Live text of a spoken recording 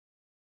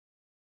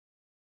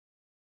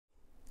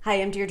Hi,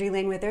 I'm Deirdre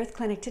Lane with Earth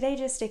Clinic. Today,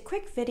 just a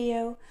quick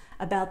video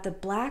about the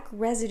black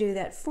residue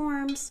that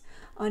forms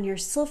on your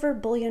silver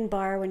bullion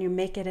bar when you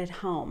make it at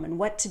home and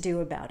what to do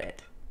about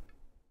it.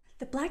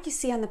 The black you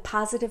see on the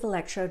positive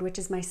electrode, which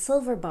is my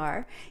silver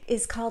bar,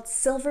 is called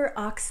silver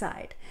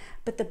oxide.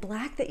 But the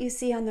black that you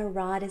see on the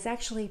rod is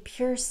actually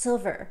pure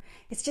silver.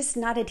 It's just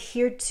not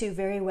adhered to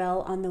very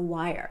well on the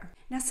wire.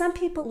 Now, some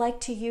people like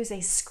to use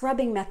a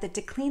scrubbing method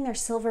to clean their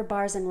silver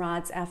bars and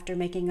rods after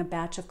making a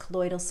batch of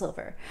colloidal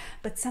silver.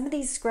 But some of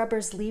these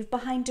scrubbers leave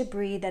behind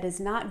debris that is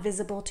not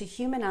visible to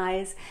human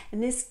eyes,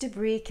 and this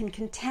debris can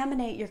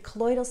contaminate your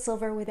colloidal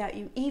silver without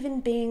you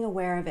even being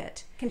aware of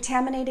it.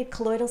 Contaminated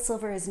colloidal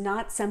silver is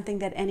not something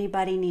that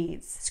anybody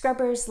needs.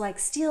 Scrubbers like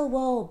steel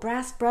wool,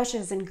 brass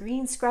brushes, and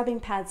green scrubbing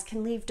pads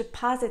can leave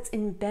deposits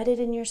embedded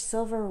in your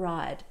silver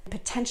rod,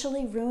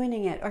 potentially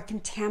ruining it or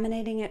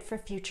contaminating it for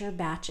future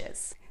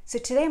batches. So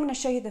today I'm going to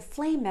show you the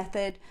flame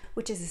method,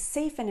 which is a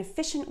safe and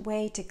efficient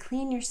way to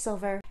clean your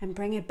silver and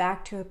bring it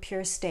back to a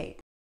pure state.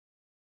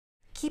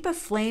 Keep a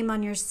flame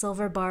on your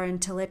silver bar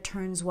until it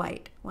turns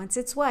white. Once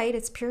it's white,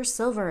 it's pure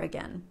silver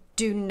again.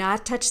 Do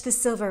not touch the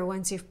silver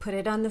once you've put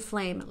it on the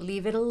flame.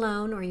 Leave it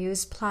alone or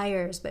use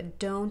pliers, but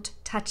don't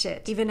touch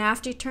it. Even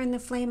after you turn the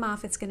flame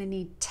off, it's going to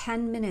need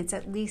 10 minutes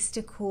at least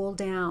to cool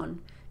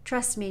down.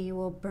 Trust me, you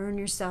will burn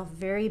yourself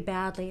very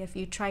badly if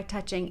you try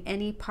touching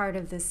any part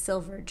of the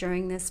silver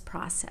during this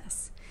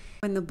process.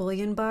 When the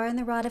bullion bar and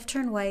the rod have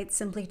turned white,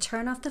 simply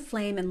turn off the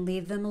flame and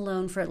leave them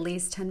alone for at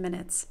least 10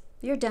 minutes.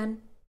 You're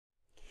done.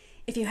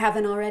 If you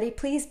haven't already,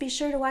 please be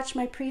sure to watch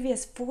my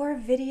previous 4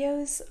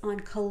 videos on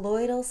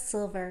colloidal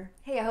silver.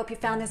 Hey, I hope you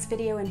found this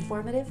video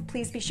informative.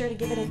 Please be sure to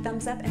give it a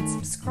thumbs up and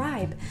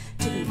subscribe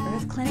to the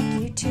Earth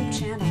Clinic YouTube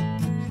channel.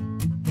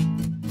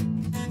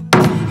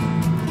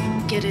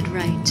 Get it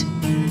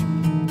right.